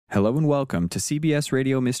Hello and welcome to CBS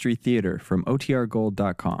Radio Mystery Theater from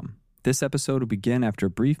OTRGold.com. This episode will begin after a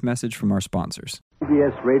brief message from our sponsors.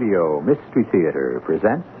 CBS Radio Mystery Theater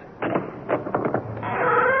presents...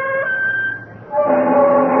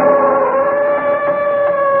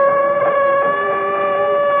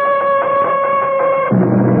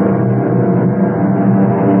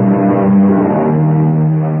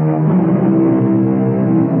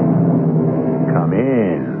 Come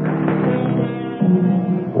in.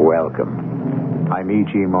 Welcome. I'm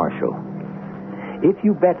E.G. Marshall. If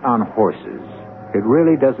you bet on horses, it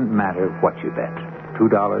really doesn't matter what you bet. $2,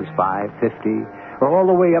 $5, $50, or all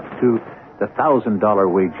the way up to the $1,000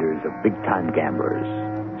 wagers of big-time gamblers.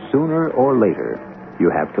 Sooner or later, you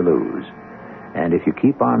have to lose. And if you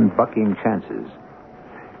keep on bucking chances,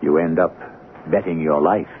 you end up betting your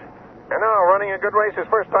life. And now, running a good race his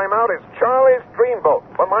first time out is Charlie's Dreamboat.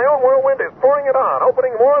 But my own whirlwind is pouring it on,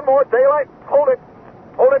 opening more and more daylight. Hold it.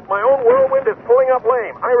 Hold it. My own whirlwind is pulling up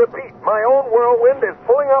lame. I repeat, my own whirlwind is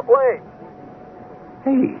pulling up lame.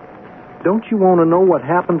 Hey, don't you want to know what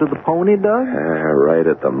happened to the pony, Doug? Right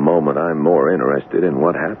at the moment, I'm more interested in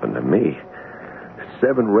what happened to me.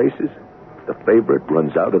 7 races, the favorite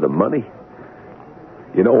runs out of the money.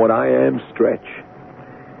 You know what I am, Stretch?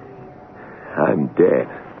 I'm dead.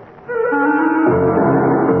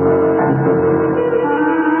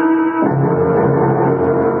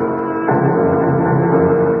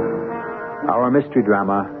 Our mystery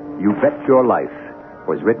drama, You Bet Your Life,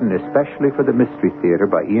 was written especially for the Mystery Theater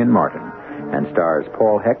by Ian Martin and stars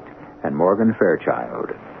Paul Hecht and Morgan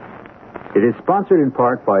Fairchild. It is sponsored in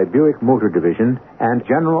part by Buick Motor Division and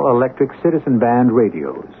General Electric Citizen Band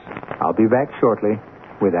radios. I'll be back shortly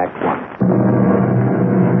with Act One.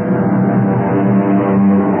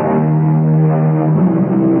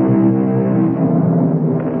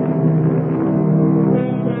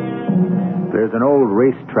 There's an old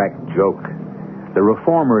racetrack joke. The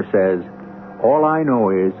reformer says, "All I know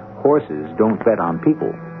is horses don't bet on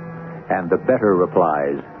people." And the bettor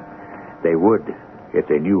replies, "They would if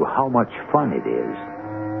they knew how much fun it is."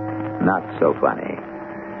 Not so funny.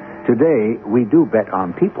 Today, we do bet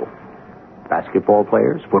on people. Basketball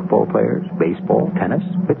players, football players, baseball, tennis.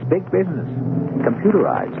 It's big business.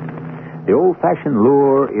 Computerized. The old-fashioned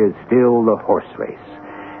lure is still the horse race.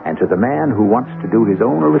 And to the man who wants to do his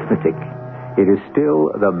own arithmetic, it is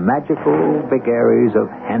still the magical vagaries of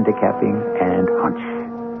handicapping and hunch.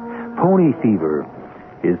 Pony fever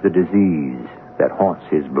is the disease that haunts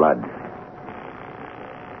his blood.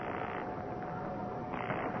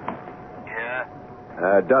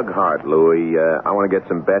 Yeah? Doug Hart, Louie. I want to get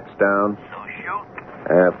some bets down. So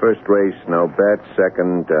shoot. First race, no bets.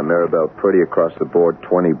 Second, Mirabelle Pretty across the board,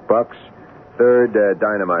 $20. Third,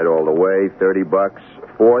 Dynamite all the way, $30.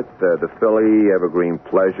 Fourth, the Filly, Evergreen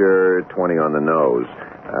Pleasure, 20 on the nose.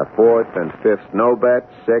 Fourth and fifth, no bet.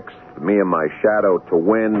 Sixth, me and my shadow to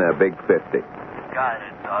win, big 50. Got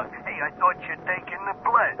it, Doug. Hey, I thought you'd taken the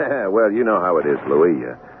pledge. Well, you know how it is, Louis.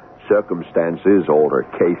 Circumstances, older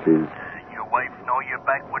cases. Your wife know you're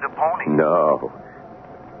back with a pony? No.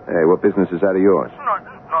 Hey, what business is that of yours?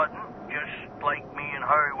 Nothing. Just like me and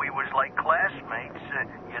her, we was like classmates.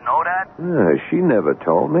 You know that? She never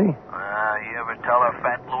told me. You ever tell her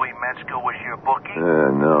Fat Louis Metzger was your bookie?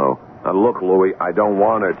 No. Now, look, Louis, I don't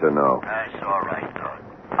want her to know. That's all right, Doug.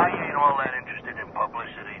 I ain't all that interested in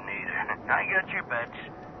publicity, neither. I got your bets.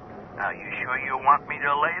 Now, you sure you want me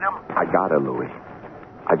to lay them? I got her, Louis.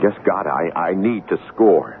 I just got her. I need to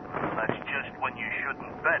score. That's just when you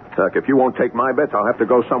shouldn't bet. Look, if you won't take my bets, I'll have to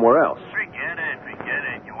go somewhere else. Forget it.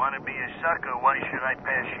 You want to be a sucker, why should I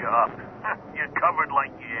pass you up? You're covered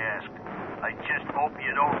like you asked. I just hope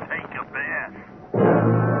you don't take a bath.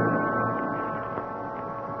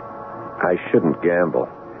 I shouldn't gamble.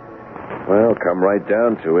 Well, come right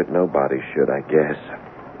down to it, nobody should, I guess.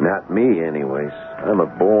 Not me, anyways. I'm a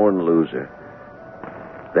born loser.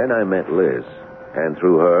 Then I met Liz, and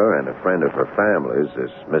through her and a friend of her family's,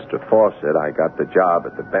 this Mr. Fawcett, I got the job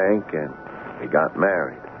at the bank, and we got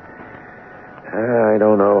married. I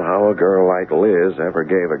don't know how a girl like Liz ever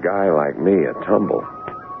gave a guy like me a tumble.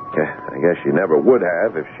 I guess she never would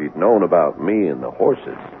have if she'd known about me and the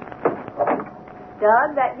horses.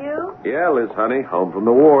 Doug, that you? Yeah, Liz, honey. Home from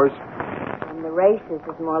the wars. And the races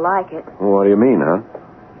is more like it. What do you mean, huh?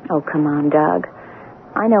 Oh, come on, Doug.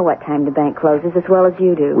 I know what time the bank closes as well as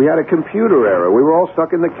you do. We had a computer error. We were all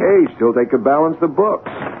stuck in the cage till they could balance the books.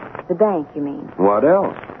 The bank, you mean? What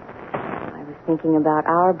else? I was thinking about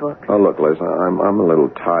our books. Oh, look, Liz, I'm a little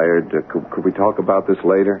tired. Could we talk about this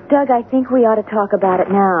later? Doug, I think we ought to talk about it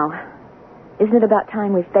now. Isn't it about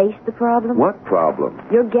time we faced the problem? What problem?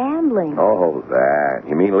 You're gambling. Oh, that.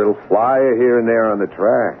 You mean a little flyer here and there on the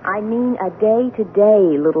track? I mean a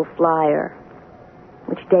day-to-day little flyer.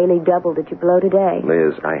 Which daily double did you blow today?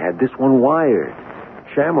 Liz, I had this one wired.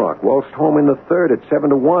 Shamrock waltzed home in the third at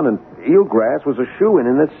 7-1, and Eelgrass was a shoo-in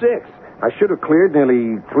in the sixth. I should have cleared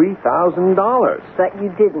nearly $3,000. But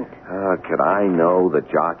you didn't. Could I know the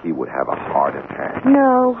jockey would have a heart attack?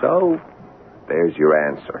 No. So, there's your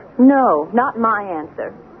answer. No, not my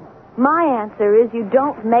answer. My answer is you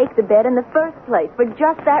don't make the bet in the first place for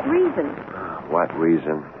just that reason. What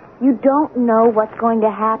reason? You don't know what's going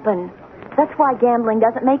to happen. That's why gambling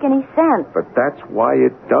doesn't make any sense. But that's why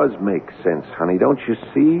it does make sense, honey. Don't you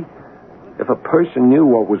see? If a person knew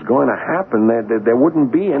what was going to happen, there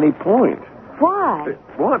wouldn't be any point. Why?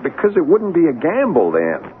 Why? Because it wouldn't be a gamble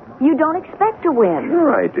then. You don't expect to win.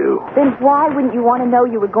 Sure I do. Then why wouldn't you want to know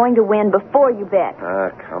you were going to win before you bet?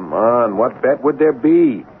 Come on. What bet would there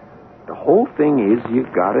be? The whole thing is you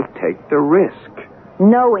got to take the risk.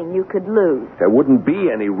 Knowing you could lose. There wouldn't be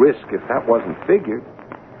any risk if that wasn't figured.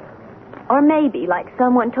 Or maybe, like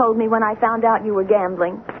someone told me when I found out you were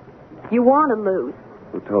gambling, you want to lose.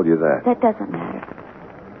 Who told you that? That doesn't matter.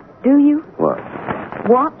 Do you? What?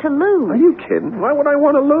 Want to lose. Are you kidding? Why would I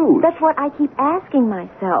want to lose? That's what I keep asking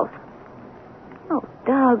myself. Oh,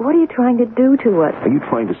 Doug, what are you trying to do to us? Are you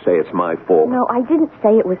trying to say it's my fault? No, I didn't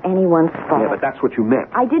say it was anyone's fault. Yeah, but that's what you meant.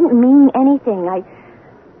 I didn't mean anything.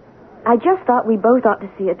 I just thought we both ought to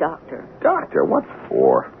see a doctor. Doctor? What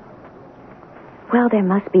for? Well, there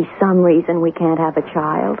must be some reason we can't have a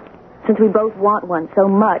child. Since we both want one so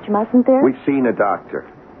much, mustn't there? We've seen a doctor.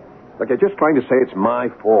 Look, I'm just trying to say it's my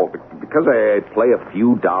fault. Because I play a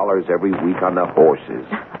few dollars every week on the horses.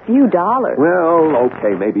 A few dollars? Well,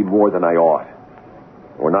 okay, maybe more than I ought.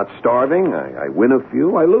 We're not starving. I win a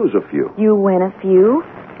few, I lose a few. You win a few,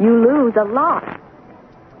 you lose a lot.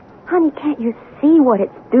 Honey, can't you see what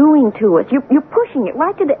it's doing to us? You're pushing it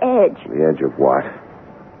right to the edge. The edge of what?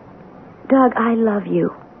 Doug, I love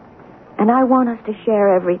you. And I want us to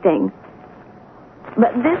share everything.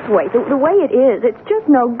 But this way, the way it is, it's just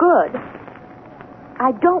no good.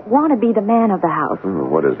 I don't want to be the man of the house.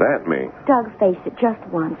 What does that mean? Doug, face it, just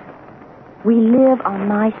once. We live on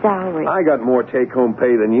my salary. I got more take-home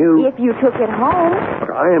pay than you. If you took it home.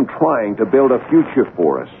 Look, I am trying to build a future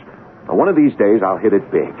for us. Now, one of these days, I'll hit it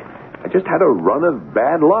big. I just had a run of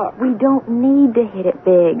bad luck. We don't need to hit it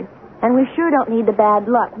big. And we sure don't need the bad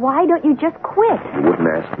luck. Why don't you just quit? You wouldn't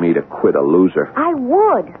ask me to quit a loser. I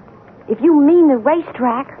would. If you mean the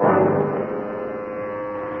racetrack.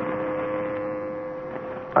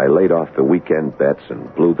 I laid off the weekend bets and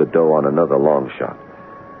blew the dough on another long shot.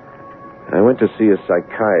 I went to see a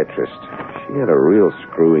psychiatrist. She had a real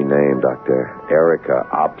screwy name, Dr. Erica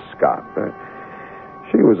Obscott. But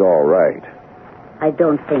she was all right. I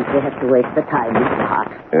don't think we have to waste the time, Mr.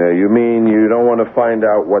 Hart. You mean you don't want to find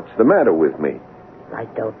out what's the matter with me? I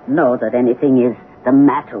don't know that anything is the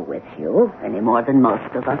matter with you any more than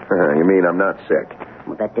most of us. You mean I'm not sick?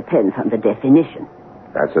 Well, that depends on the definition.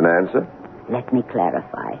 That's an answer? Let me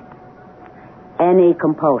clarify. Any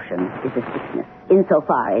compulsion is a sickness,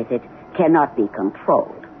 insofar as it cannot be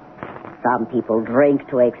controlled. Some people drink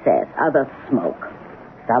to excess, others smoke.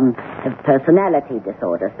 Some have personality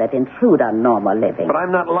disorders that intrude on normal living. But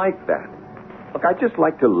I'm not like that. Look, I just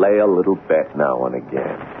like to lay a little bet now and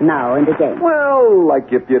again. Now and again? Well,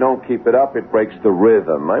 like if you don't keep it up, it breaks the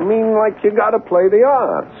rhythm. I mean, like you got to play the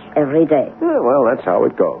odds. Every day? Yeah, well, that's how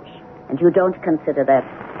it goes. And you don't consider that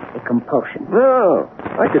a compulsion? No,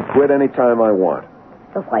 I could quit any time I want.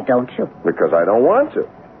 So why don't you? Because I don't want to.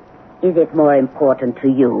 Is it more important to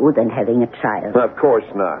you than having a child? Of course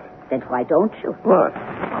not. Then why don't you? What?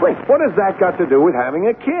 Wait, what has that got to do with having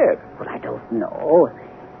a kid? Well, I don't know.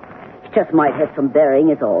 It just might have some bearing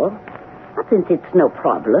is all. But since it's no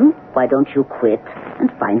problem, why don't you quit and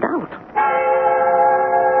find out?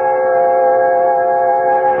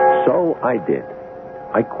 So I did.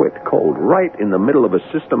 I quit cold right in the middle of a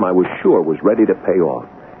system I was sure was ready to pay off.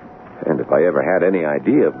 And if I ever had any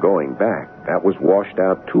idea of going back, that was washed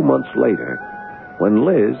out 2 months later when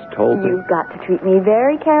Liz told me... You've got to treat me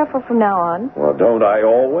very careful from now on. Well, don't I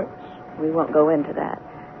always? We won't go into that.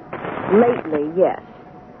 Lately, yes.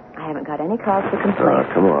 I haven't got any cause for complaint.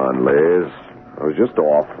 Come on, Liz. I was just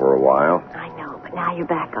off for a while. I know, but now you're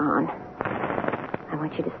back on. I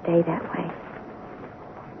want you to stay that way.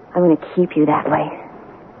 I'm going to keep you that way.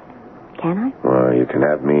 Can I? Well, you can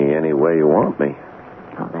have me any way you want me.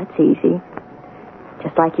 Oh, that's easy.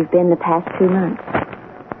 Just like you've been the past 2 months.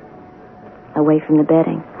 Away from the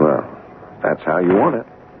betting. Well, that's how you want it.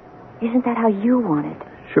 Isn't that how you want it?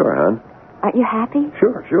 Sure, hon. Aren't you happy?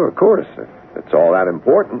 Sure, of course. It's all that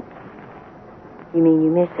important. You mean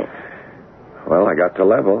you miss it? Well, I got to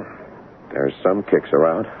level. There's some kicks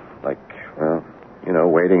around. Like, well,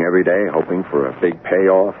 waiting every day, hoping for a big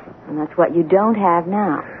payoff. And that's what you don't have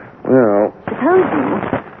now. Well...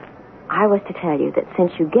 Supposing I was to tell you that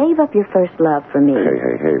since you gave up your first love for me...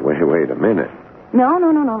 Hey, wait a minute. No,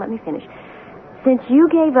 let me finish. Since you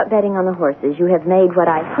gave up betting on the horses, you have made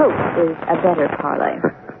what I hope is a better parlay.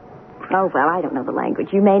 Oh, well, I don't know the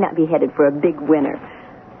language. You may not be headed for a big winner.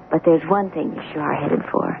 But there's one thing you sure are headed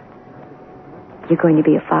for. You're going to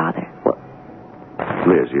be a father. What?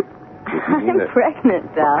 Liz, you mean I'm that...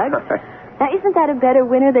 pregnant, Doug. Now, isn't that a better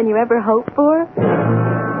winner than you ever hoped for?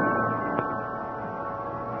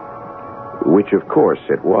 Which, of course,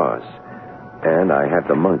 it was. And I had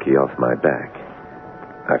the monkey off my back.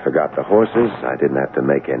 I forgot the horses. I didn't have to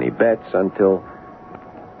make any bets until...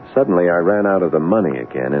 Suddenly, I ran out of the money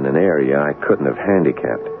again in an area I couldn't have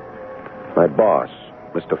handicapped. My boss,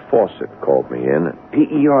 Mr. Fawcett, called me in.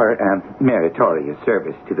 Your meritorious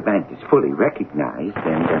service to the bank is fully recognized,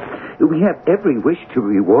 and we have every wish to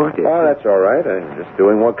reward it. Oh, that's all right. I'm just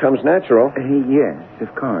doing what comes natural. Yes,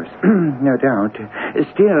 of course. No doubt.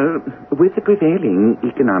 Still, with the prevailing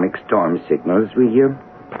economic storm signals, we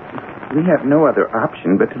have no other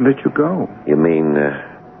option but to let you go. You mean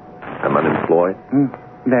I'm unemployed?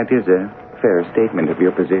 That is a fair statement of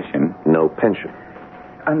your position. No pension.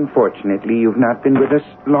 Unfortunately, you've not been with us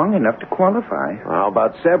long enough to qualify. How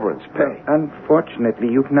about severance pay? Unfortunately,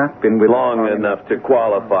 you've not been with us long enough to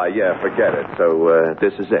qualify. Yeah, forget it. So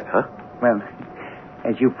this is it, huh? Well,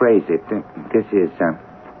 as you phrase it, this is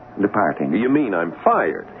the parting. You mean I'm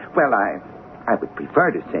fired? Well, I would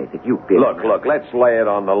prefer to say that you've been... Look, let's lay it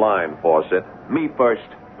on the line, Fawcett. Me first.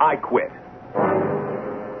 I quit.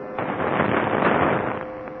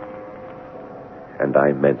 And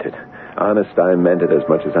I meant it. Honest, I meant it as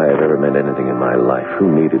much as I have ever meant anything in my life.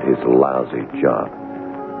 Who needed his lousy job?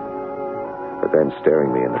 But then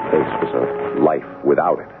staring me in the face was a life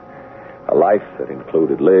without it. A life that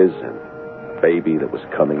included Liz and a baby that was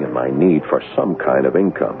coming and my need for some kind of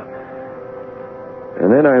income.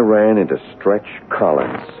 And then I ran into Stretch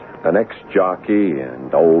Collins, an ex-jockey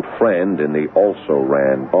and old friend in the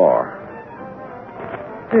also-ran bar.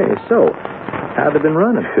 Hey, so, how've they been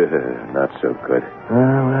running? Not so good.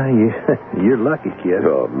 Well, you're lucky, kid.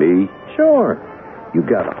 Oh, me? Sure. You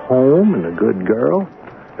got a home and a good girl.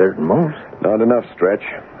 Better than most. Not enough, Stretch.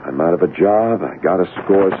 I'm out of a job. I got to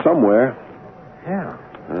score somewhere. Yeah.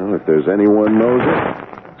 Well, if there's anyone knows it,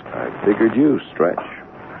 I figured you, Stretch.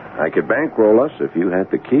 I could bankroll us if you had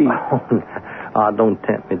the key. Oh, don't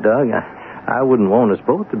tempt me, Doug. I wouldn't want us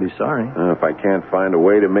both to be sorry. If I can't find a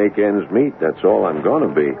way to make ends meet, that's all I'm going to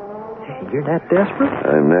be. Hey, you're that desperate?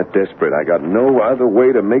 I'm that desperate. I got no other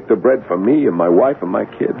way to make the bread for me and my wife and my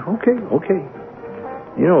kid. Okay.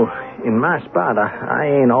 You know, in my spot,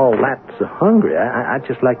 I ain't all that so hungry. I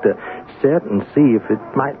just like to sit and see if it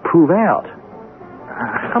might prove out.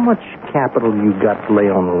 How much capital you got to lay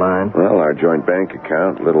on the line? Well, our joint bank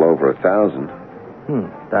account, a little over 1,000.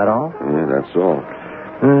 That all? Yeah, that's all.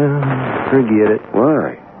 Forget it.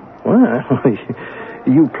 Why? Well,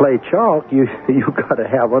 you play chalk, you got to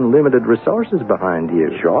have unlimited resources behind you.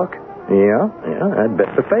 Chalk? Yeah, I'd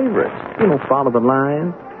bet the favorites. Follow the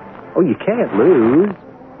line. Oh, you can't lose.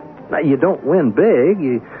 Now, you don't win big,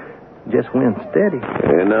 you just win steady.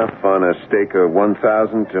 Enough on a stake of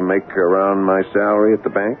 1,000 to make around my salary at the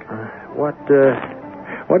bank? What'd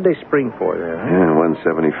they spring for there? Huh? Yeah,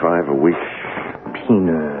 $175 a week.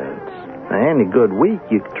 Peanuts. Any good week,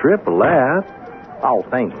 you could triple that. All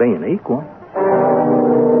things being equal.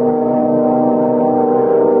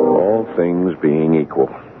 All things being equal.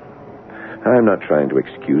 I'm not trying to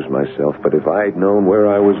excuse myself, but if I'd known where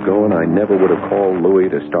I was going, I never would have called Louis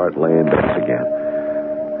to start laying bets again.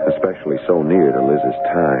 Especially so near to Liz's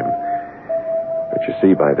time. But you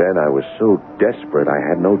see, by then I was so desperate I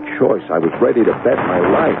had no choice. I was ready to bet my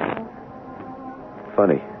life.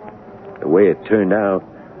 Funny. The way it turned out,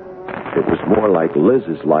 it was more like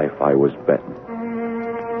Liz's life I was betting.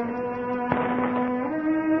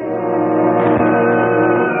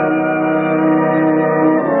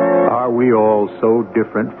 Are we all so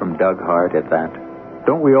different from Doug Hart at that?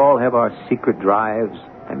 Don't we all have our secret drives,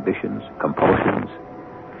 ambitions, compulsions?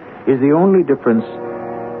 Is the only difference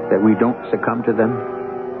that we don't succumb to them?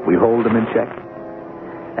 We hold them in check?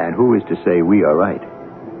 And who is to say we are right?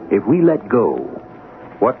 If we let go,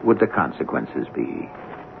 what would the consequences be?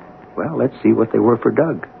 Well, let's see what they were for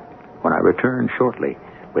Doug when I return shortly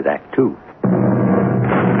with Act Two.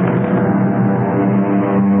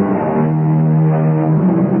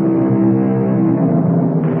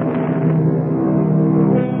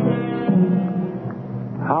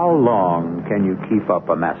 keep up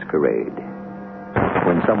a masquerade.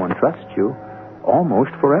 When someone trusts you,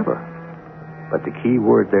 almost forever. But the key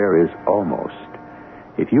word there is almost.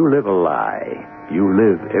 If you live a lie, you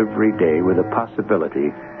live every day with a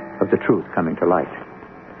possibility of the truth coming to light.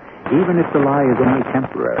 Even if the lie is only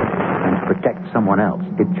temporary and to protect someone else,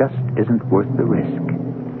 it just isn't worth the risk,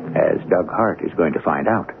 as Doug Hart is going to find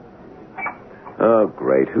out. Oh,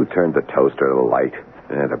 great. Who turned the toaster to the light?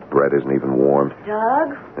 The bread isn't even warm.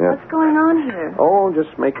 Doug, Yeah. what's going on here? Oh,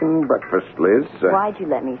 just making breakfast, Liz. Why'd you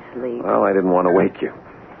let me sleep? Well, I didn't want to wake you.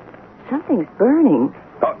 Something's burning.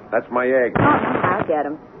 Oh, that's my egg. Oh, I'll get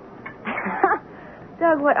them.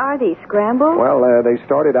 Doug, what are these, scrambled? Well, they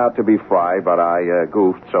started out to be fried, but I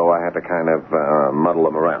goofed, so I had to kind of muddle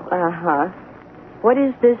them around. Uh-huh. What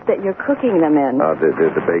is this that you're cooking them in?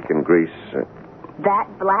 The bacon grease. That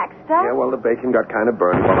black stuff? Yeah, well, the bacon got kind of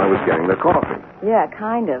burned while I was getting the coffee. Yeah,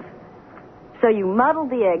 kind of. So you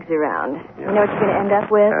muddled the eggs around. Yeah. You know what you're going to end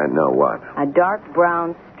up with? No, what? A dark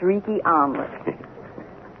brown, streaky omelet.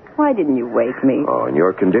 Why didn't you wake me? Oh, in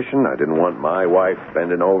your condition, I didn't want my wife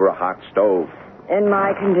bending over a hot stove. In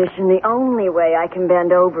my condition, the only way I can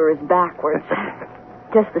bend over is backwards.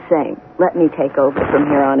 Just the same, let me take over from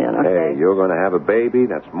here on in, okay? Hey, you're going to have a baby.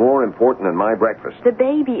 That's more important than my breakfast. The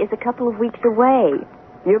baby is a couple of weeks away.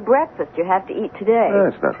 Your breakfast you have to eat today.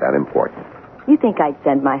 It's not that important. You think I'd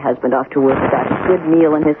send my husband off to work without a good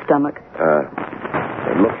meal in his stomach?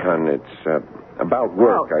 Look, hon, it's about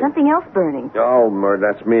work. Oh, something else burning. Oh, Murd,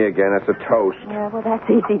 that's me again. That's a toast. Yeah, well, that's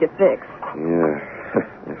easy to fix. Yeah,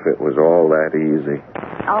 if it was all that easy.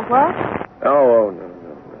 Oh, what? Oh, no.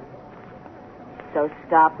 So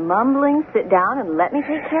stop mumbling, sit down, and let me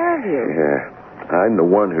take care of you. Yeah, I'm the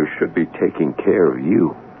one who should be taking care of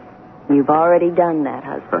you. You've already done that,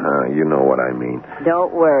 husband. You know what I mean.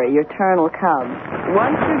 Don't worry, your turn will come.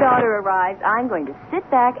 Once your daughter arrives, I'm going to sit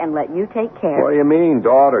back and let you take care. What do you mean,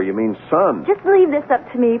 daughter? You mean son? Just leave this up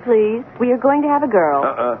to me, please. We are going to have a girl.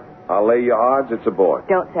 I'll lay you odds it's a boy.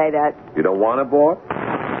 Don't say that. You don't want a boy?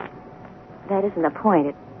 That isn't the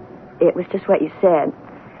point. It was just what you said.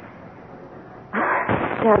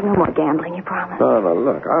 Doug, no more gambling, you promise? No,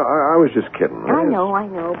 look, I was just kidding. I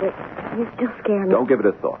know, but you still scare me. Don't give it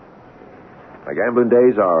a thought. My gambling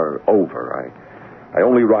days are over. I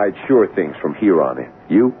only ride sure things from here on in.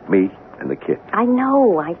 You, me, and the kid. I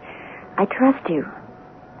know. I trust you.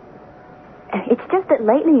 It's just that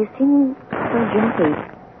lately you seem so jumpy.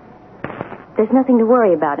 There's nothing to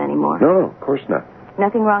worry about anymore. No, of course not.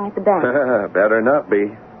 Nothing wrong at the bank? Better not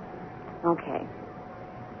be. Okay.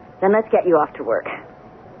 Then let's get you off to work.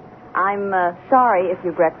 I'm sorry if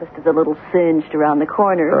your breakfast is a little singed around the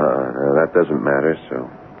corner. That doesn't matter, so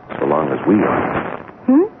long as we are.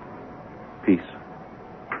 Peace.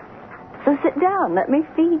 So sit down. Let me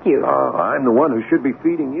feed you. I'm the one who should be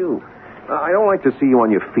feeding you. I don't like to see you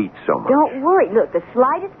on your feet so much. Don't worry. Look, the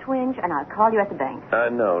slightest twinge, and I'll call you at the bank.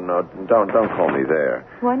 No, don't call me there.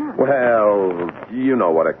 Why not? Well, you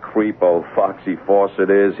know what a creep old Foxy Fawcett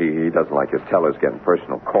is. He doesn't like his tellers getting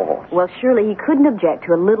personal calls. Well, surely he couldn't object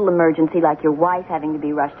to a little emergency like your wife having to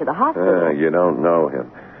be rushed to the hospital. You don't know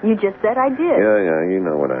him. You just said I did. Yeah, you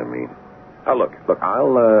know what I mean. Look,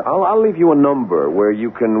 I'll leave you a number where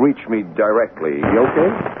you can reach me directly. You okay?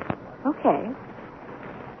 Okay.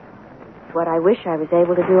 It's what I wish I was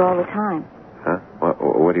able to do all the time. Huh?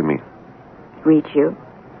 What do you mean? Reach you.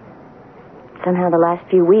 Somehow the last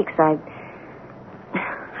few weeks I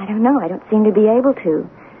don't know. I don't seem to be able to.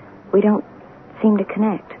 We don't seem to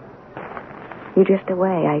connect. You drift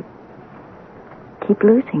away. I keep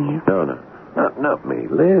losing you. No. Not me,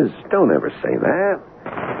 Liz. Don't ever say that.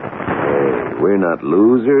 Hey, we're not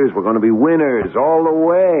losers. We're going to be winners all the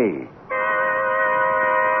way.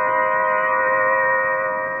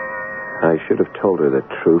 I should have told her the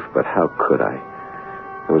truth, but how could I?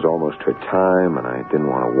 It was almost her time, and I didn't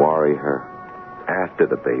want to worry her. After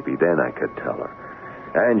the baby, then I could tell her.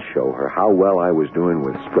 And show her how well I was doing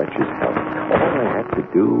with Stretch's help. All I had to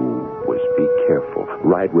do was be careful.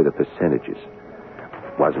 Ride with the percentages.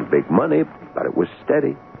 Wasn't big money, but it was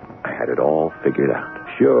steady. I had it all figured out.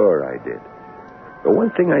 Sure, I did. The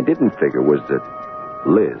one thing I didn't figure was that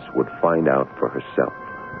Liz would find out for herself.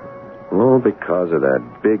 All because of that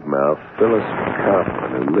big mouth Phyllis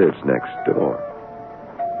Kaufman who lives next door.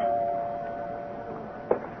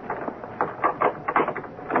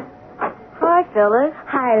 Hi, Phyllis.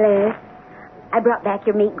 Hi, Liz. I brought back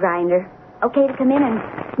your meat grinder. Okay to come in and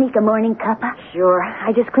sneak a morning cuppa? Sure.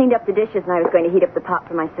 I just cleaned up the dishes and I was going to heat up the pot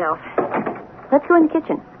for myself. Let's go in the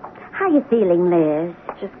kitchen. How you feeling, Liz?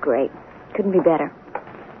 Just great. Couldn't be better.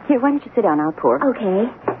 Here, why don't you sit down? I'll pour.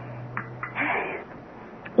 Okay.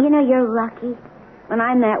 You know, you're lucky. When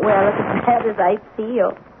I'm that well, it's as bad as I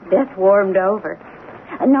feel. Death warmed over.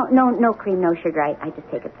 No cream, no sugar. I just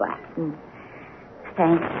take it flat.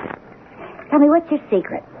 Thanks. Tell me, what's your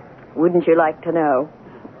secret? Wouldn't you like to know?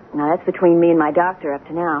 Now, that's between me and my doctor up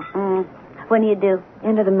to now. When do you do?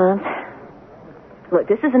 End of the month. Look,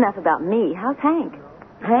 this is enough about me. How's Hank?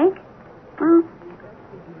 Hank? Well,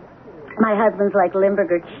 my husband's like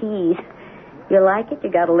Limburger cheese. You like it, you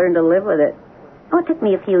got to learn to live with it. Oh, it took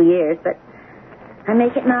me a few years, but I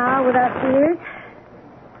make it now without tears.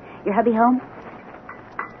 Your hubby home?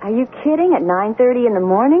 Are you kidding? At 9:30 in the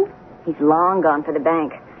morning? He's long gone for the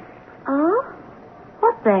bank. Oh?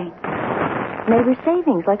 What bank? Neighbor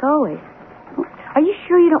Savings, like always. Are you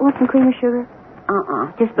sure you don't want some cream or sugar?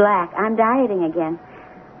 Just black. I'm dieting again.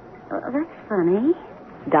 Oh, that's funny.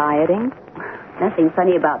 Dieting? Nothing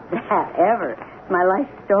funny about that, ever. It's my life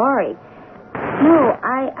story. No,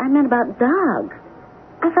 I meant about Doug.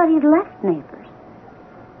 I thought he'd left Neighbors.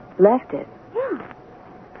 Left it? Yeah.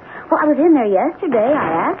 Well, I was in there yesterday.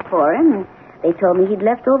 I asked for him, and they told me he'd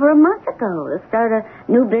left over a month ago to start a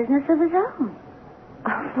new business of his own.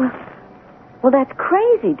 Well, that's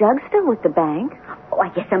crazy. Doug's still with the bank. Oh, I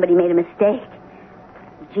guess somebody made a mistake.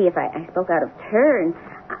 Gee, if I spoke out of turn,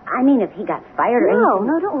 I mean, if he got fired or anything.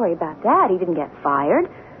 No, don't worry about that. He didn't get fired.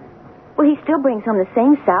 Well, he still brings home the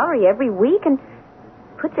same salary every week and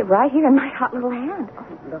puts it right here in my hot little hand. Oh,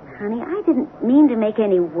 look, honey, I didn't mean to make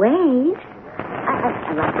any waves.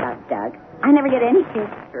 I lied about Doug. I never get anything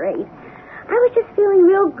straight. I was just feeling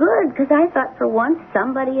real good because I thought for once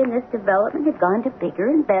somebody in this development had gone to bigger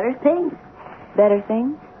and better things. Better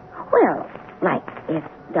things? Well, like if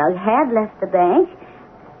Doug had left the bank,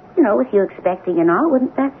 with you expecting and all,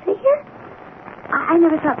 wouldn't that figure? I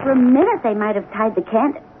never thought for a minute they might have tied the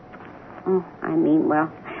can. Oh, I mean,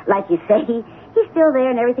 well, like you say, he's still there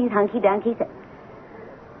and everything's hunky-dunky.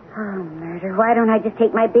 Oh, murder. Why don't I just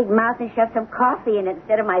take my big mouth and shove some coffee in it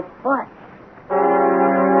instead of my foot?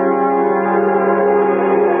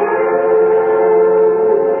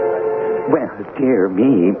 Well, dear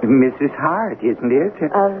me, Mrs. Hart, isn't it?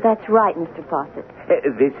 That's right, Mr. Fawcett.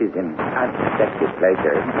 This is an unexpected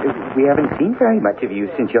pleasure. We haven't seen very much of you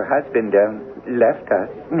since your husband left us.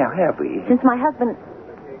 Now, have we? Since my husband...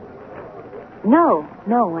 No,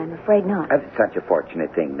 I'm afraid not. Such a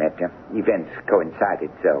fortunate thing that events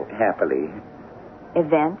coincided so happily.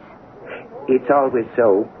 Events? It's always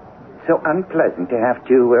so unpleasant to have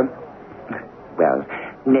to,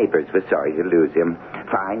 Neighbors were sorry to lose him.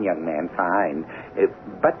 Fine young man, fine.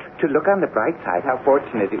 But to look on the bright side, how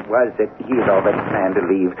fortunate it was that he had already planned to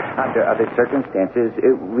leave. Under other circumstances,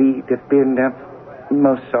 we'd have been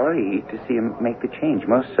most sorry to see him make the change.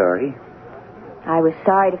 Most sorry. I was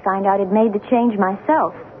sorry to find out he'd made the change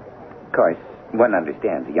myself. Of course, one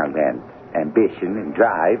understands a young man's ambition and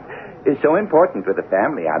drive is so important for the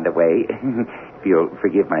family on the way. If you'll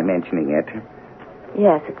forgive my mentioning it.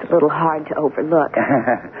 Yes, it's a little hard to overlook.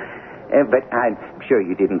 But I'm sure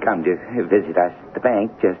you didn't come to visit us at the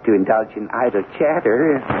bank just to indulge in idle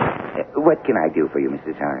chatter. What can I do for you,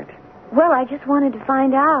 Mrs. Hart? Well, I just wanted to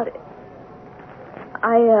find out.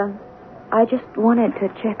 I just wanted to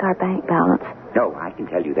check our bank balance. No, I can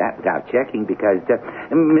tell you that without checking because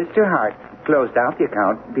Mr. Hart closed out the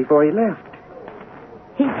account before he left.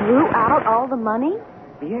 He drew out all the money?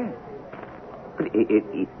 Yes. But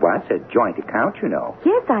it was a joint account, you know.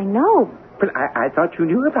 Yes, I know. But I thought you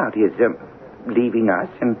knew about his leaving us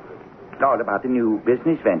and all about the new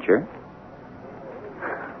business venture.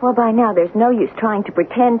 Well, by now, there's no use trying to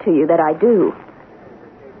pretend to you that I do.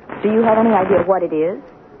 Do you have any idea what it is?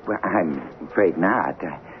 Well, I'm afraid not.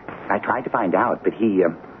 I tried to find out, but he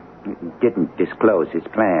didn't disclose his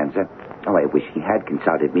plans. I wish he had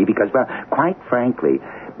consulted me because, well, quite frankly,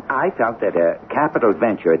 I felt that a capital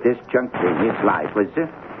venture at this juncture in his life was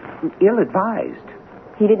ill-advised.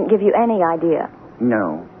 He didn't give you any idea?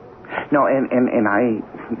 No, and I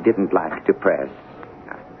didn't like to press.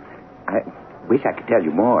 I wish I could tell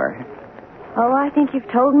you more. Oh, I think you've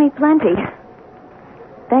told me plenty.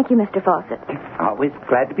 Thank you, Mr. Fawcett. Always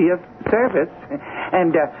glad to be of service.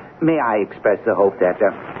 And may I express the hope that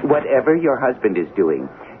whatever your husband is doing,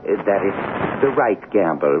 that it's the right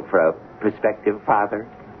gamble for a prospective father?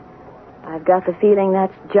 I've got the feeling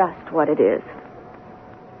that's just what it is.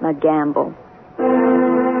 A gamble.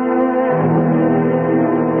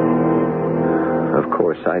 Of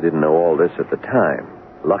course, I didn't know all this at the time,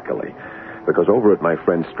 luckily. Because over at my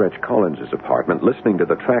friend Stretch Collins' apartment, listening to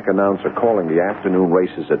the track announcer calling the afternoon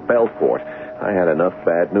races at Belfort, I had enough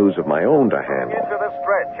bad news of my own to handle. Into the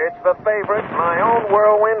stretch. It's the favorite, My Own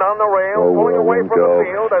Whirlwind on the rail, Oh, pulling away Whirlwind, from go. the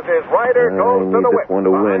field as his rider I goes to need the this whip. one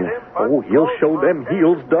to win. Behind him, Oh, he'll show them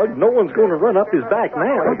heels, Doug. No one's going to run up his back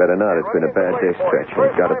now. I better not. It's been a bad day, Stretch.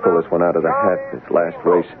 I've got to pull this one out of the hat. This last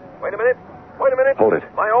race. Wait a minute. Wait a minute. Hold it.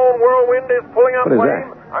 My Own Whirlwind is pulling up What is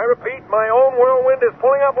lame. I repeat, My Own Whirlwind is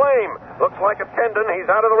pulling up lame. Looks like a tendon. He's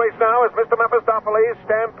out of the race now as Mr. Mephistopheles,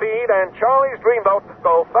 Stampede, and Charlie's Dreamboat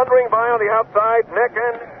go thundering by on the outside, neck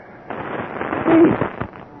and...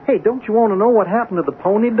 Hey, don't you want to know what happened to the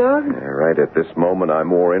pony, Doug? Yeah, right at this moment, I'm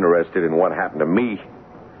more interested in what happened to me.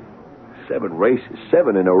 7 races,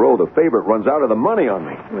 7 in a row. The favorite runs out of the money on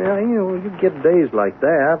me. Well, you get days like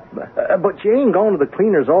that. But you ain't gone to the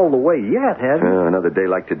cleaners all the way yet, have you? Another day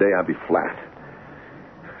like today, I'll be flat.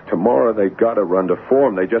 Tomorrow, they got to run to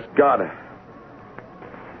form. They just got to.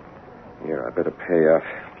 Here, I better pay up.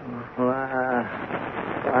 Well,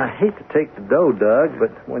 I hate to take the dough, Doug,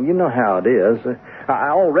 but, well, you know how it is. I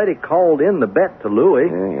already called in the bet to Louis.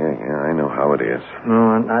 Yeah, I know how it is.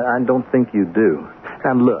 No, I don't think you do.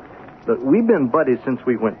 And look, we've been buddies since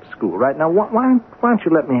we went to school, right? Now, why don't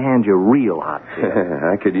you let me hand you a real hot tip?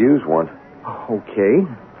 I could use one. Okay,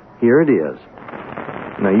 here it is.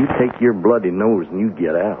 Now, you take your bloody nose and you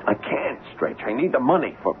get out. I can't, Stretch. I need the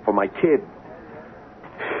money for my kid.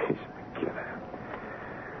 Jeez, kid.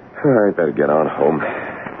 All right, better get on home.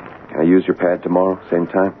 Can I use your pad tomorrow, same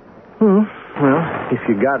time? Well, if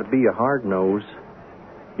you got to be a hard nose.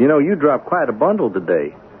 You know, you dropped quite a bundle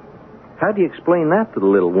today. How do you explain that to the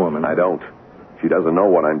little woman? I don't. She doesn't know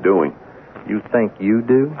what I'm doing. You think you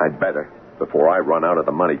do? I'd better, before I run out of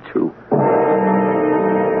the money, too.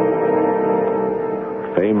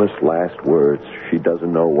 Famous last words. She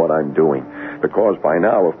doesn't know what I'm doing. Because by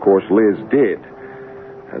now, of course, Liz did.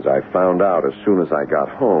 As I found out as soon as I got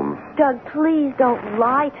home. Doug, please don't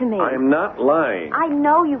lie to me. I'm not lying. I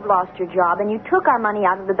know you've lost your job, and you took our money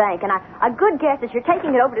out of the bank, and a good guess is you're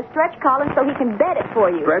taking it over to Stretch Collins so he can bet it for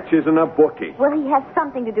you. Stretch isn't a bookie. Well, he has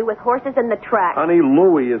something to do with horses and the track. Honey,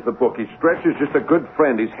 Louie is the bookie. Stretch is just a good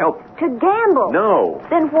friend. He's helping. To gamble? No.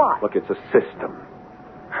 Then what? Look, it's a system.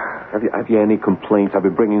 Have you any complaints? I've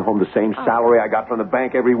been bringing home the same salary I got from the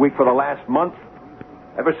bank every week for the last month.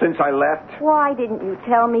 Ever since I left. Why didn't you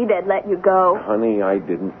tell me they'd let you go? Honey, I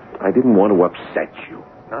didn't want to upset you.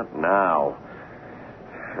 Not now.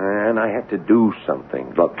 And I had to do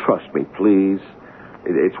something. Look, trust me, please.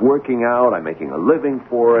 It's working out. I'm making a living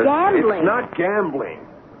for it. Gambling? It's not gambling.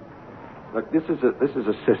 Look, this is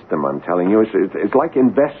a system, I'm telling you. It's like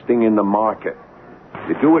investing in the market.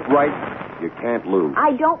 You do it right, you can't lose.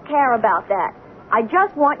 I don't care about that. I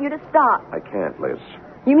just want you to stop. I can't, Liz.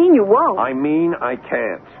 You mean you won't? I mean I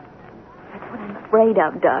can't. That's what I'm afraid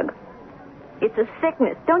of, Doug. It's a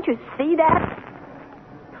sickness. Don't you see that?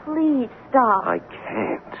 Please stop. I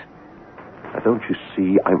can't. Now, don't you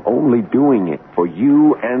see? I'm only doing it for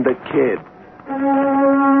you and the kid.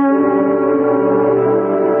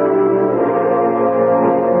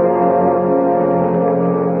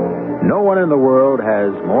 No one in the world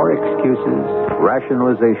has more excuses,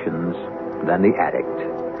 rationalizations than the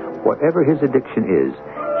addict. Whatever his addiction is,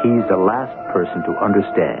 he's the last person to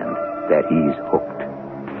understand that he's hooked.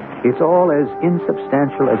 It's all as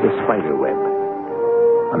insubstantial as a spider web.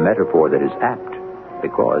 A metaphor that is apt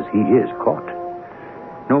because he is caught.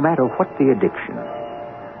 No matter what the addiction,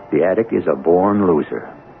 the addict is a born loser.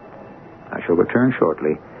 I shall return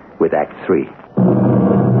shortly with Act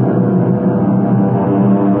 3.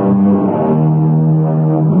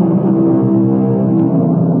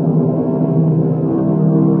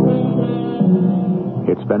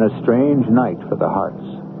 It's been a strange night for the Harts.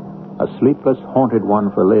 A sleepless, haunted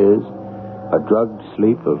one for Liz. A drugged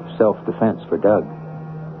sleep of self-defense for Doug.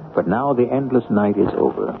 But now the endless night is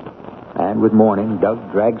over. And with morning,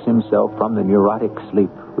 Doug drags himself from the neurotic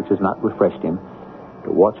sleep which has not refreshed him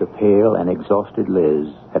to watch a pale and exhausted Liz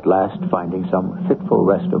at last finding some fitful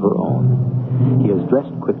rest of her own. He has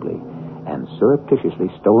dressed quickly and surreptitiously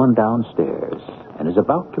stolen downstairs and is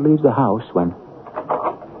about to leave the house when...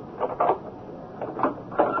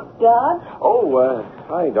 Doug? Oh,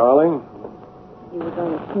 hi, darling. You were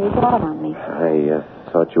going to sneak out on me I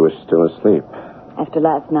thought you were still asleep. after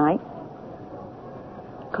last night.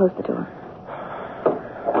 Close the door.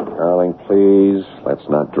 Darling, please, let's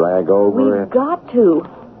not drag over We've it. got to.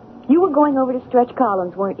 You were going over to Stretch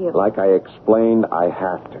Collins, weren't you? Like I explained, I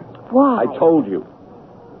have to. Why? I told you.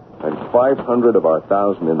 I'm 500 of our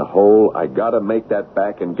 1,000 in the hole. I gotta make that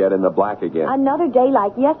back and get in the black again. Another day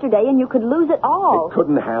like yesterday, and you could lose it all. It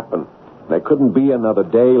couldn't happen. There couldn't be another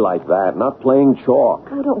day like that, not playing chalk.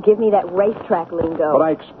 Oh, don't give me that racetrack lingo. But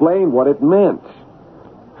I explained what it meant.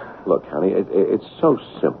 Look, honey, it's so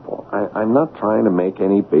simple. I'm not trying to make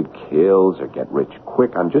any big kills or get rich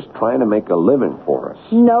quick. I'm just trying to make a living for us.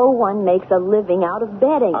 No one makes a living out of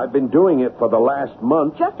betting. I've been doing it for the last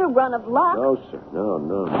month. Just a run of luck? No, sir.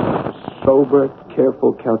 No. Sober,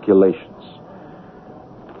 careful calculations.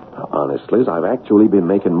 Honest, Liz, I've actually been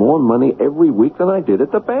making more money every week than I did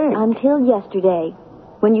at the bank. Until yesterday,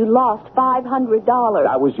 when you lost $500.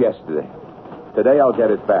 That was yesterday. Today I'll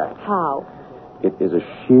get it back. How? It is a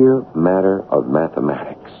sheer matter of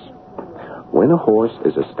mathematics. When a horse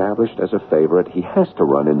is established as a favorite, he has to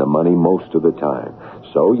run in the money most of the time.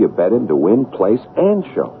 So you bet him to win, place, and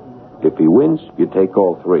show. If he wins, you take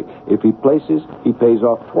all three. If he places, he pays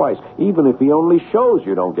off twice. Even if he only shows,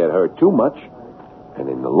 you don't get hurt too much. And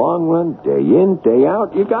in the long run, day in, day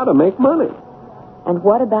out, you got to make money. And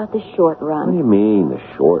what about the short run? What do you mean, the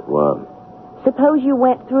short run? Suppose you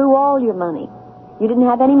went through all your money. You didn't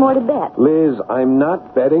have any more to bet. Liz, I'm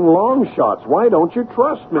not betting long shots. Why don't you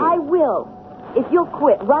trust me? I will. If you'll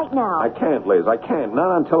quit right now. I can't, Liz. I can't.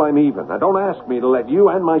 Not until I'm even. Now, don't ask me to let you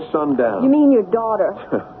and my son down. You mean your daughter?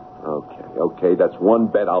 Okay. That's one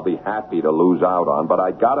bet I'll be happy to lose out on, but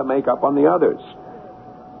I got to make up on the others.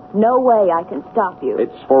 No way I can stop you.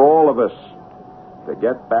 It's for all of us to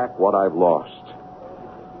get back what I've lost.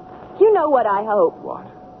 You know what I hope? What?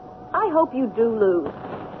 I hope you do lose.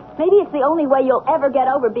 Maybe it's the only way you'll ever get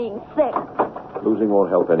over being sick. Losing won't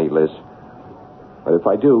help any, Liz. But if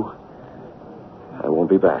I do, I won't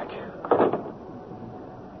be back.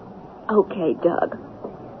 Okay, Doug.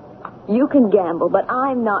 You can gamble, but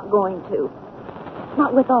I'm not going to.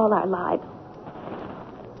 Not with all our lives.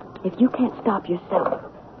 If you can't stop yourself,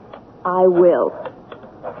 I will.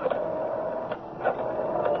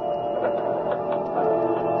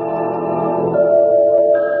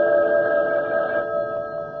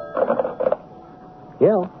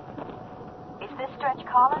 Yeah. Is this Stretch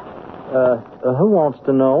calling? Who wants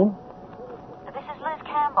to know? This is Liz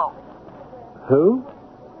Campbell. Who?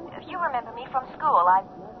 You remember me from school.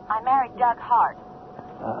 I married Doug Hart.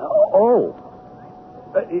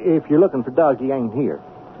 If you're looking for Doug, he ain't here.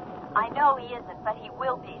 I know he isn't, but he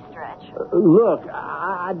will be, Stretch. Look,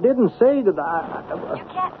 I didn't say that I... You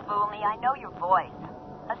can't fool me. I know your voice.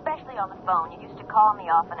 Especially on the phone. You used to call me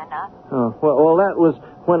often enough. Well, that was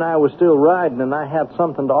when I was still riding and I had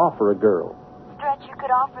something to offer a girl. Stretch, you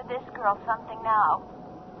could offer this girl something now.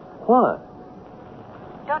 What?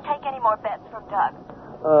 Don't take any more bets from Doug.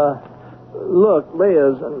 Look,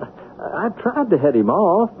 Liz, I tried to head him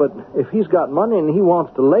off, but if he's got money and he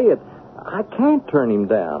wants to lay it, I can't turn him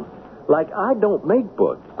down. Like, I don't make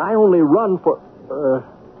books. I only run for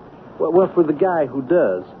the guy who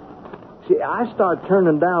does. See, I start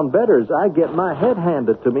turning down betters. I get my head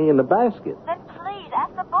handed to me in the basket. Then please,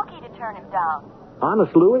 ask the bookie to turn him down.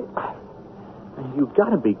 Honest, Louie? You've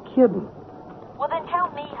got to be kidding. Well, then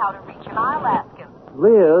tell me how to reach him. I'll ask him.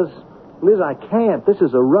 Liz, I can't. This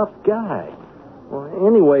is a rough guy. Well,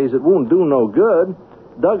 anyways, it won't do no good.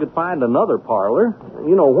 Doug would find another parlor.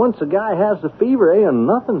 You know, once a guy has the fever, and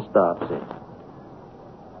nothing stops him.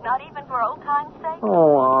 Not even for old time's sake?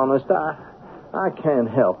 Oh, honest, I can't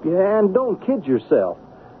help you. And don't kid yourself.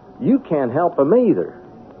 You can't help him either.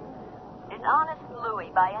 Is Honest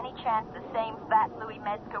Louie, by any chance, the same fat Louie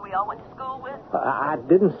Metzger we all went to school with? I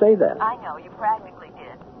didn't say that. I know, you practically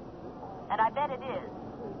did. And I bet it is.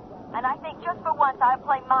 And I think just for once I'll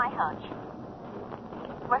play my hunch.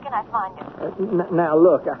 Where can I find him? Now,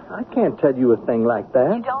 look, I can't tell you a thing like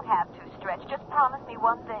that. You don't have to, Stretch. Just promise me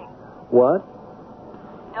one thing. What?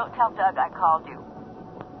 Don't tell Doug I called you.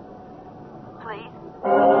 Please?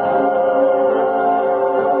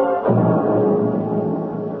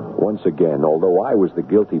 Once again, although I was the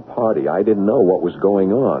guilty party, I didn't know what was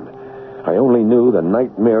going on. I only knew the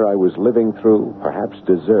nightmare I was living through, perhaps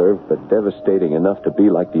deserved, but devastating enough to be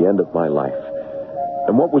like the end of my life.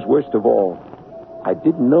 And what was worst of all, I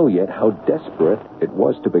didn't know yet how desperate it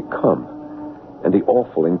was to become, and the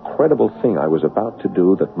awful, incredible thing I was about to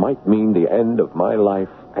do that might mean the end of my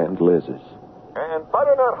life and Liz's. And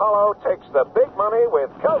Butternut Hollow takes the big money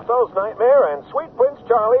with Kelso's Nightmare and Sweet Prince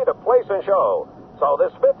Charlie to place and show. So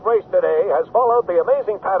this fifth race today has followed the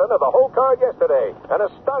amazing pattern of the whole card yesterday, an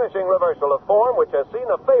astonishing reversal of form which has seen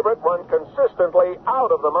the favorite run consistently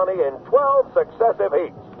out of the money in 12 successive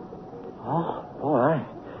heats. Oh, boy,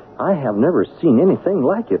 I have never seen anything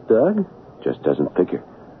like it, Doug. Just doesn't figure.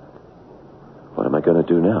 What am I going to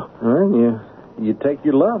do now? Well, you take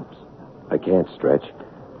your lumps. I can't, Stretch.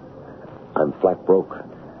 I'm flat broke.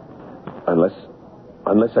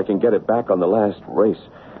 Unless I can get it back on the last race.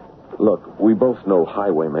 Look, we both know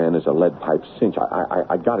Highwayman is a lead pipe cinch.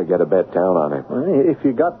 I got to get a bet down on him. Well, if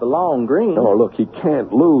you got the long green. No, look, he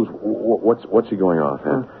can't lose. What's he going off,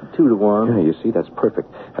 huh? 2-1. Yeah, you see, that's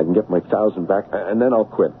perfect. I can get my 1,000 back, and then I'll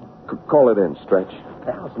quit. Call it in, Stretch.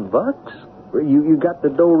 $1,000? You got the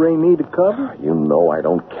do-re-mi to cover? You know I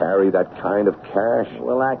don't carry that kind of cash.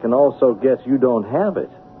 Well, I can also guess you don't have it.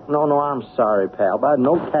 No, I'm sorry, pal, but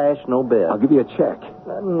no cash, no bet. I'll give you a check.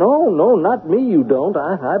 No, not me, you don't.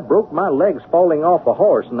 I broke my legs falling off a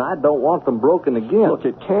horse, and I don't want them broken again. Look,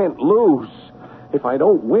 it can't lose. If I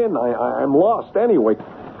don't win, I'm lost anyway.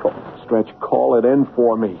 Stretch, call it in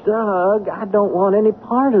for me. Doug, I don't want any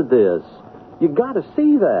part of this. You got to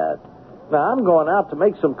see that. Now, I'm going out to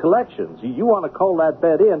make some collections. You want to call that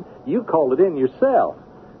bet in, you call it in yourself.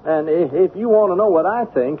 And if you want to know what I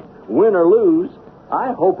think, win or lose,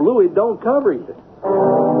 I hope Louis don't cover you.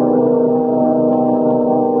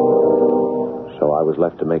 So I was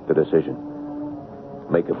left to make the decision.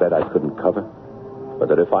 Make a bet I couldn't cover, but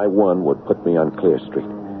that if I won would put me on Clear Street.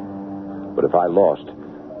 But if I lost,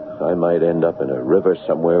 I might end up in a river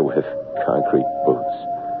somewhere with concrete boots.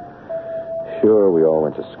 Sure, we all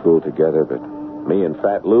went to school together, but me and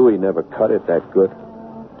Fat Louie never cut it that good.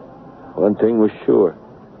 One thing was sure.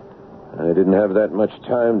 I didn't have that much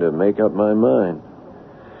time to make up my mind.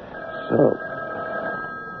 So.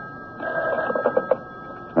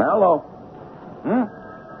 Hello.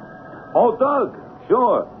 Oh, Doug.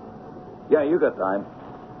 Sure. Yeah, you got time.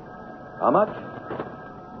 How much?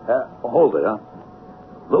 Hold it, huh?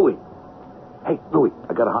 Louie. Hey, Louie,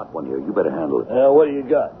 I got a hot one here. You better handle it. What do you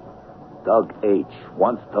got? Doug H.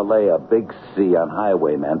 wants to lay a big C on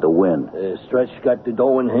Highwayman to win. Stretch got the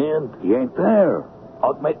dough in hand? He ain't there.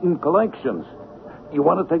 Out making collections. You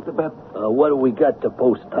want to take the bet? What do we got to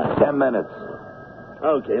post time? 10 minutes.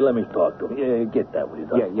 Okay, let me talk to him. Yeah, get that with you,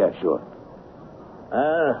 Doug. Yeah, sure.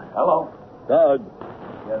 Hello. Doug.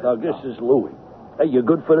 Doug, this is Louie. Hey, you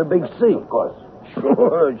good for the big C? Of course.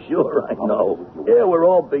 Sure, I know. Yeah, we're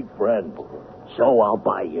all big friends. So I'll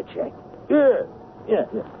buy you a check. Yeah.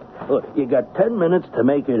 Look, you got 10 minutes to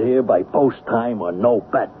make it here by post time or no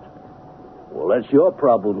bet. Well, that's your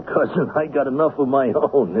problem, cousin. I got enough of my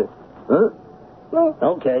own. Huh?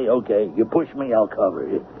 Okay. You push me, I'll cover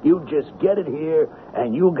it. You just get it here,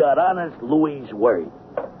 and you got honest Louie's word.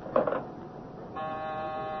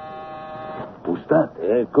 Who's that?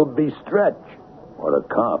 It could be Stretch. Or the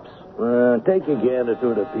cops. Take a gander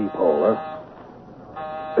through the peephole, huh?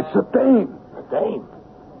 It's a dame. A dame?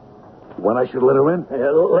 When I should let her in?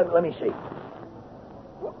 Let me see.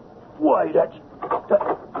 Why, that's...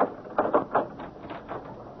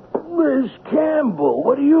 Liz Campbell,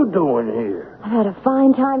 what are you doing here? I've had a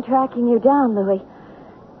fine time tracking you down, Louis.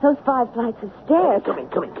 Those 5 flights of stairs. Come in.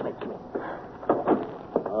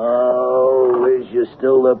 Oh, Liz, you're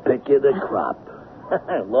still the pick of the crop.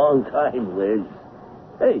 Long time, Liz.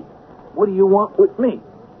 Hey, what do you want with me?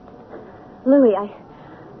 Louis,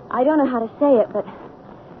 I don't know how to say it, but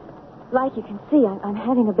like you can see, I'm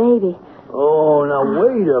having a baby. Oh, now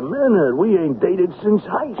wait a minute. We ain't dated since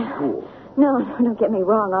high school. No, don't get me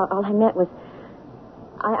wrong. All I meant was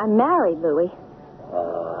I'm married, Louis.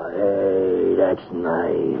 Hey, that's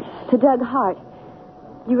nice. To Doug Hart.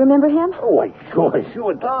 You remember him? Oh,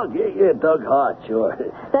 sure, Doug. Yeah, Doug Hart, sure.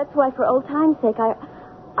 That's why, for old time's sake,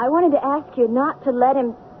 I wanted to ask you not to let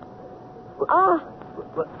him... Not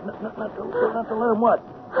to let him what?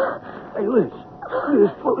 Hey, Liz,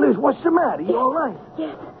 what's the matter? You all right?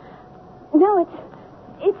 Yes. No,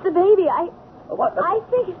 it's the baby. What? I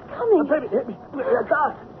think it's coming. Baby,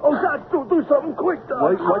 Doc. Oh, Doc, do something quick, Doc.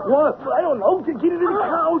 Like what? I don't know. Get her to the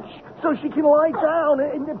couch so she can lie down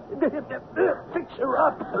and fix her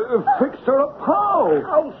up. Fix her up? How?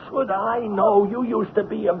 How should I know? You used to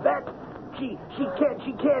be a vet. She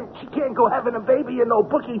can't go having a baby in no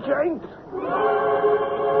bookie joint.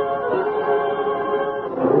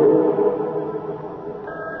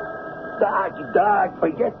 Doc,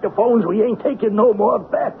 forget the phones. We ain't taking no more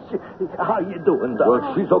bets. How you doing, Doc?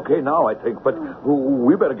 Well, she's okay now, I think, but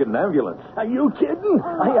we better get an ambulance. Are you kidding?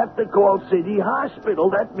 I have to call City Hospital.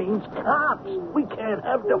 That means cops. We can't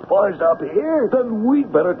have the fuzz up here. Then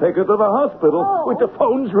we'd better take her to the hospital. Oh. With the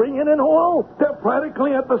phones ringing and all? They're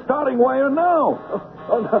practically at the starting wire now.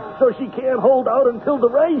 So she can't hold out until the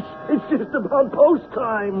race. It's just about post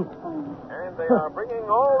time. And they are bringing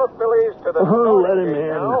all the fillies to the let him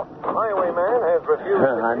gate in. now. Highwayman has refused.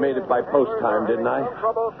 I made it by post time, didn't I?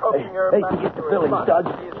 Hey, forget the Phillies, Doug.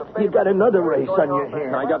 You got another race on your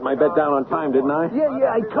hands. I got my bet down on time, didn't I?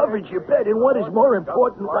 Yeah, I covered your bet, and what is more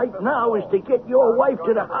important right now is to get your wife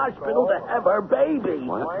to the hospital to have her baby.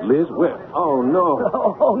 What? Liz Whip? Oh, no.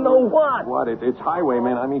 Oh, no what? What? It's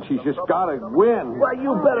Highwayman. I mean, she's just got to win. Well,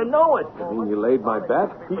 you better know it. You mean you laid my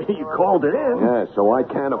bet? You called it in. Yeah, so I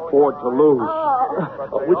can't afford to lose.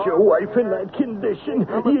 With your wife in that condition,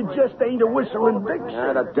 you just ain't a whistling Dixie.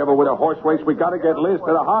 Yeah, the devil with a horse race. We got to get Liz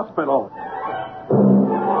to the hospital.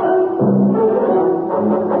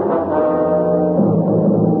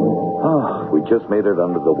 Oh, we just made it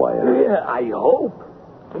under the wire. Yeah, I hope.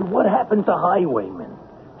 Hey, what happened to Highwayman?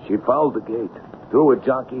 She fouled the gate, threw a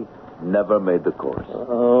jockey, never made the course.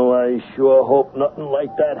 Oh, I sure hope nothing like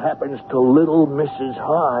that happens to little Mrs.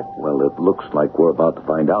 Hart. Well, it looks like we're about to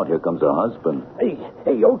find out. Here comes her husband. Hey,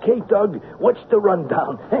 okay, Doug. What's the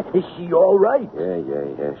rundown? Is she all right?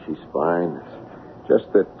 Yeah, she's fine.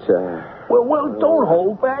 Just that, Well, don't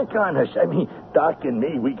hold back on us. I mean, Doc and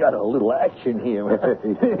me, we got a little action here.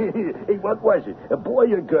 Hey, what was it? A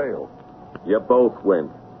boy or girl? You both win.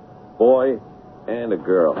 Boy and a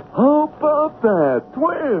girl. How about that?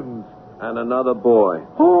 Twins. And another boy.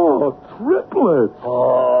 Oh, triplets.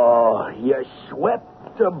 Oh, you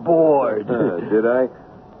swept the board. Did I?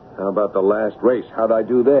 How about the last race? How'd I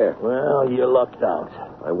do there? Well, you lucked out.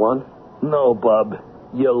 I won? No, Bub.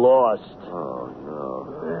 You lost. Oh, no.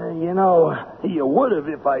 You would have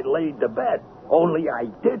if I laid the bet. Only I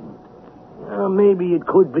didn't. Maybe it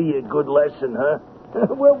could be a good lesson, huh?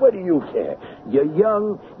 Well, what do you care? You're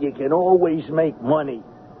young. You can always make money.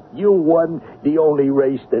 You won the only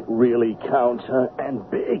race that really counts, huh? And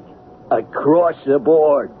big. Across the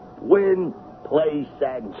board. Win, place,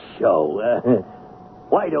 and show.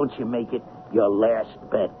 Why don't you make it your last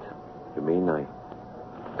bet? You mean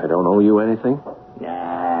I don't owe you anything?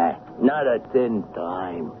 Nah, not a thin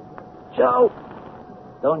dime. So,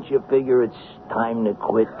 don't you figure it's time to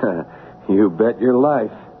quit? You bet your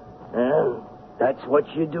life. Well, that's what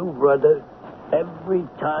you do, brother. Every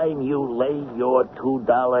time you lay your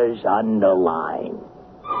 $2 on the line.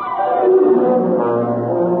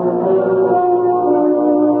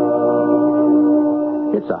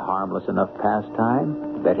 It's a harmless enough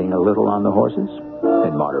pastime, betting a little on the horses,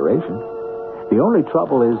 in moderation. The only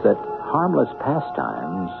trouble is that harmless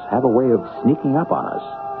pastimes have a way of sneaking up on us,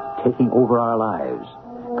 taking over our lives,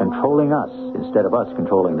 controlling us instead of us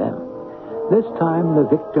controlling them. This time, the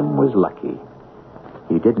victim was lucky.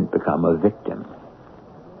 He didn't become a victim.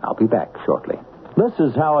 I'll be back shortly. This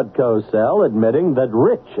is Howard Cosell admitting that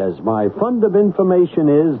rich as my fund of information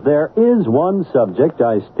is, there is one subject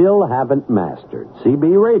I still haven't mastered,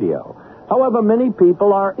 CB radio. However, many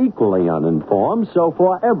people are equally uninformed, so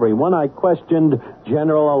for everyone I questioned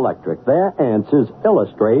General Electric. Their answers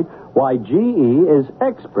illustrate why GE is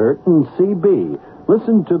expert in CB.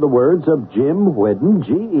 Listen to the words of Jim Whidden,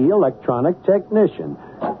 GE electronic technician.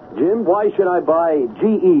 Jim, why should I buy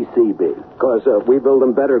GE CB? Because we build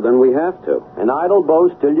them better than we have to. And idle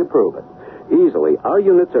boast till you prove it. Easily, our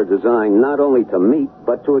units are designed not only to meet,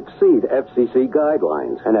 but to exceed FCC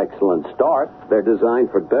guidelines. An excellent start. They're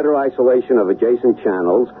designed for better isolation of adjacent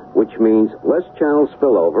channels, which means less channel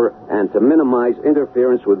spillover, and to minimize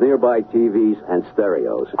interference with nearby TVs and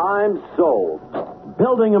stereos. I'm sold.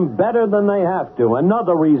 Building them better than they have to.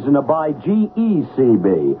 Another reason to buy GE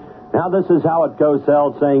CB. Now, this is Howard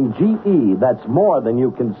Cosell saying GE. That's more than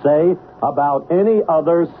you can say about any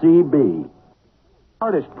other CB. The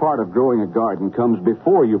hardest part of growing a garden comes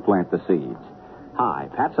before you plant the seeds. Hi,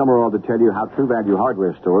 Pat Summerall to tell you how True Value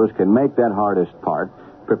hardware stores can make that hardest part,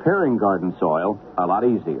 preparing garden soil, a lot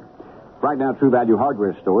easier. Right now, True Value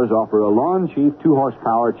hardware stores offer a Lawn Chief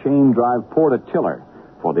 2-horsepower chain drive portatiller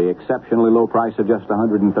for the exceptionally low price of just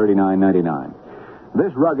 $139.99.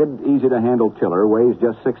 This rugged, easy-to-handle tiller weighs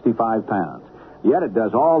just 65 pounds. Yet it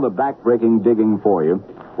does all the back-breaking digging for you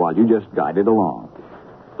while you just guide it along.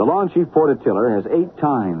 The Lawn Chief Portatiller has 8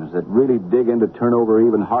 tines that really dig in to turn over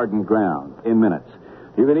even hardened ground in minutes.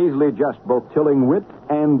 You can easily adjust both tilling width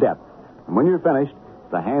and depth. And when you're finished,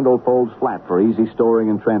 the handle folds flat for easy storing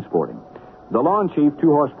and transporting. The Lawn Chief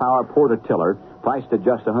 2-horsepower Portatiller, priced at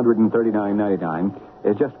just $139.99,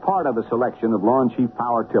 is just part of the selection of Lawn Chief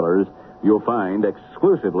power tillers you'll find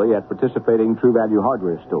exclusively at participating True Value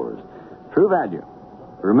hardware stores. True Value.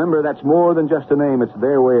 Remember, that's more than just a name. It's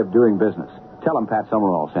their way of doing business. Tell them Pat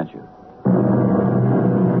Summerall sent you.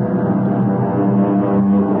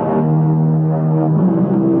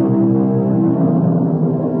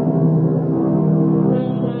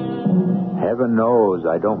 Heaven knows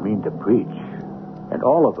I don't mean to preach, and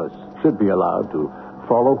all of us should be allowed to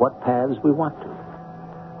follow what paths we want to.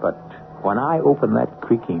 But when I open that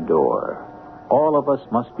creaking door, all of us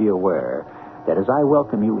must be aware that as I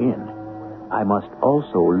welcome you in, I must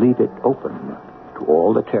also leave it open to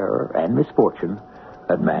all the terror and misfortune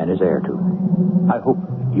that man is heir to. I hope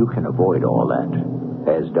you can avoid all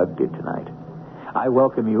that, as Doug did tonight. I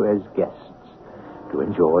welcome you as guests to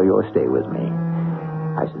enjoy your stay with me.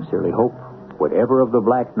 I sincerely hope whatever of the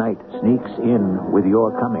black night sneaks in with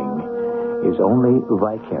your coming is only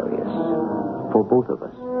vicarious for both of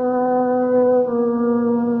us.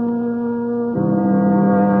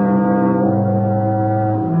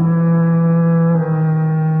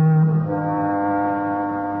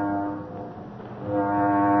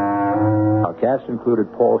 Our cast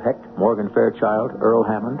included Paul Hecht, Morgan Fairchild, Earl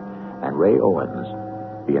Hammond, and Ray Owens.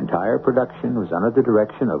 The entire production was under the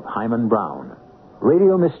direction of Hyman Brown.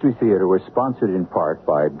 Radio Mystery Theater was sponsored in part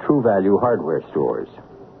by True Value Hardware Stores.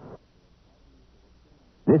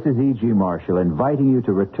 This is E.G. Marshall inviting you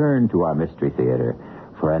to return to our Mystery Theater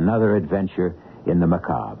for another adventure in the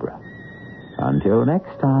macabre. Until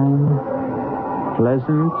next time,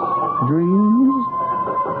 pleasant dreams.